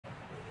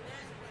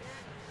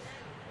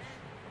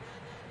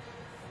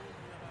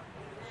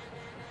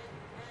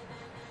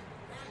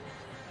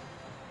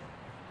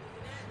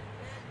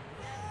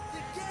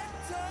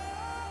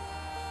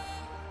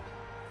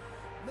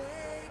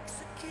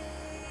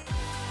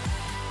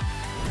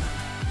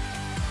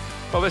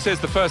Well, this is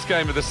the first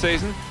game of the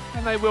season,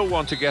 and they will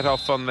want to get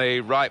off on the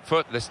right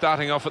foot. They're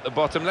starting off at the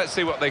bottom. Let's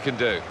see what they can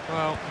do.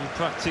 Well, you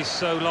practice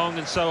so long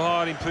and so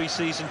hard in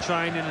pre-season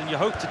training, and you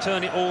hope to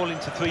turn it all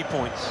into 3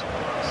 points.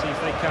 See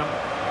if they can.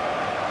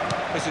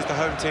 This is the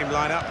home team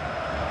lineup.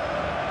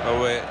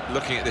 Well, we're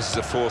looking at this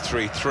as a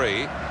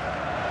 4-3-3,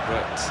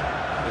 but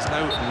there's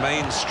no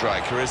main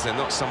striker, is there?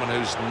 Not someone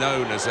who's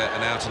known as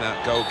an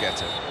out-and-out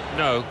goal-getter.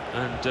 No,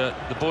 and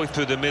the boy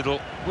through the middle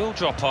will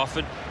drop off,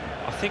 and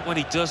I think when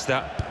he does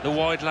that, the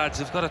wide lads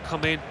have got to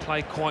come in,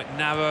 play quite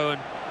narrow,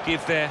 and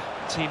give their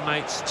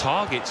teammates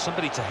targets,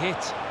 somebody to hit.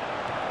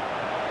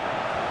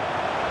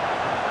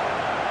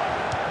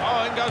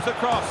 Oh, in goes the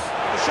cross.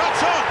 The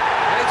shot's on!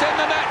 And it's in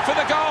the net for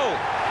the goal!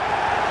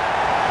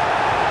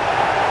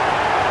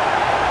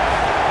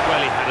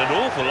 Well, he had an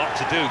awful lot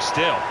to do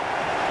still,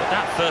 but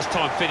that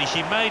first-time finish,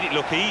 he made it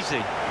look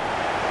easy.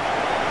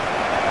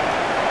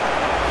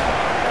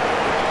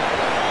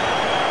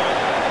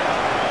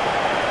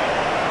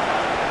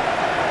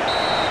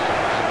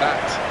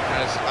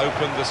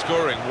 Opened the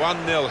scoring,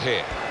 1-0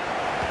 here.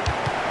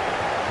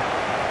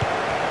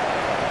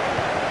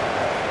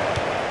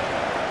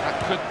 That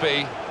could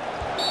be.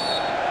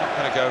 Not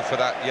going to go for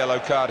that yellow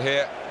card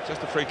here,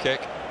 just a free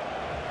kick.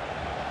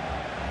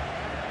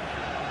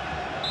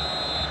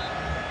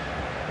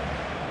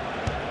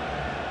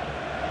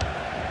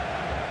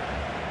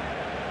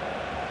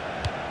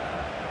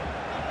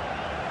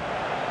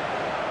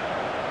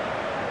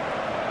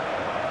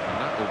 And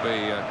that will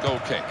be a goal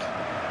kick.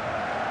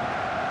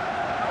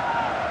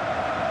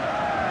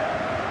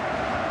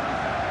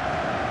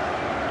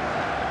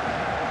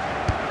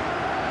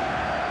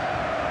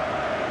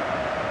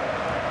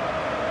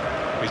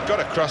 He's got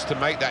across to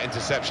make that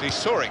interception. He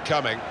saw it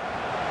coming.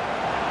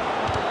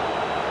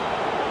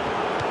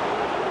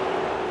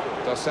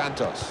 Dos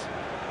Santos.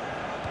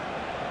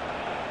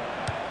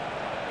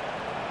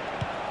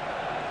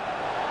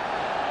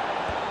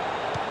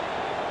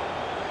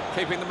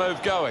 Keeping the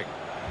move going.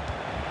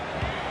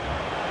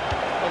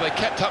 Well, they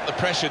kept up the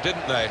pressure,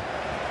 didn't they?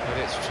 But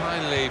it's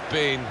finally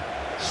been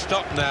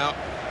stopped now.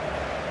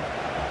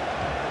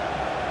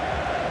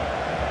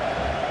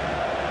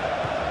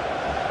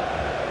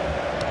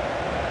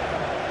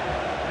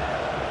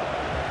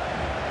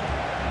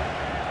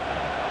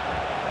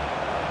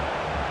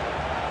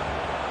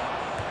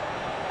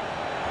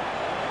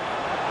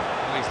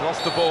 He's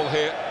lost the ball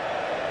here.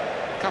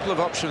 A couple of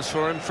options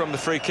for him from the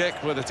free kick,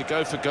 whether to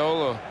go for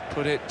goal or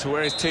put it to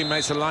where his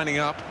teammates are lining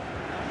up.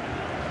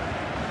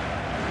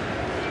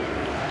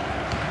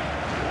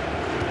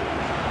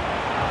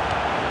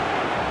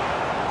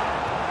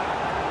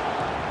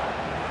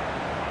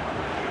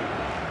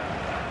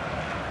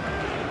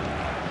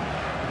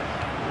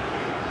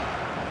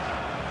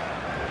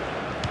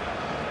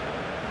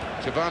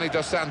 Giovanni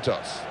Dos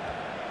Santos.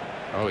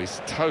 Oh,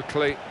 he's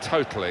totally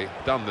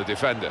done the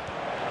defender.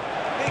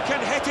 He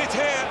can hit it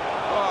here.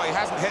 Oh, he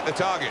hasn't hit the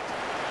target.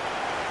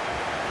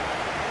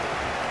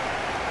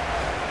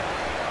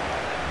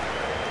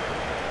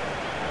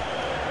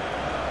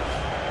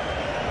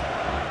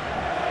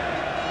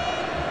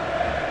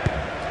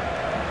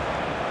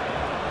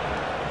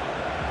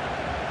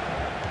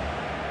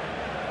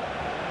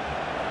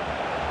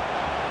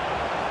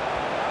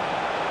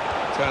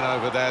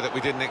 Turnover there that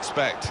we didn't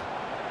expect.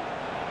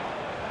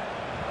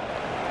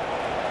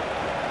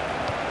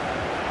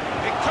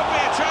 It could be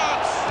a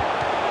chance.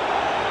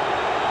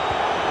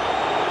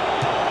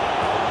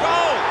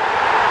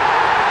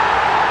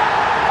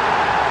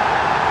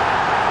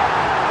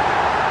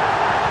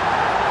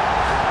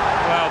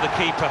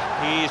 Keeper,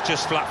 he is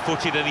just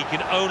flat-footed, and he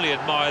can only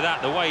admire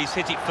that, the way he's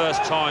hit it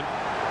first time.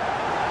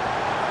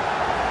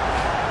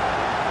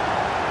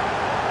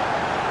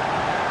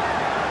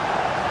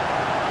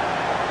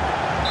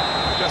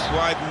 Just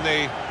widen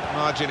the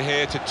margin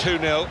here to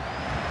 2-0.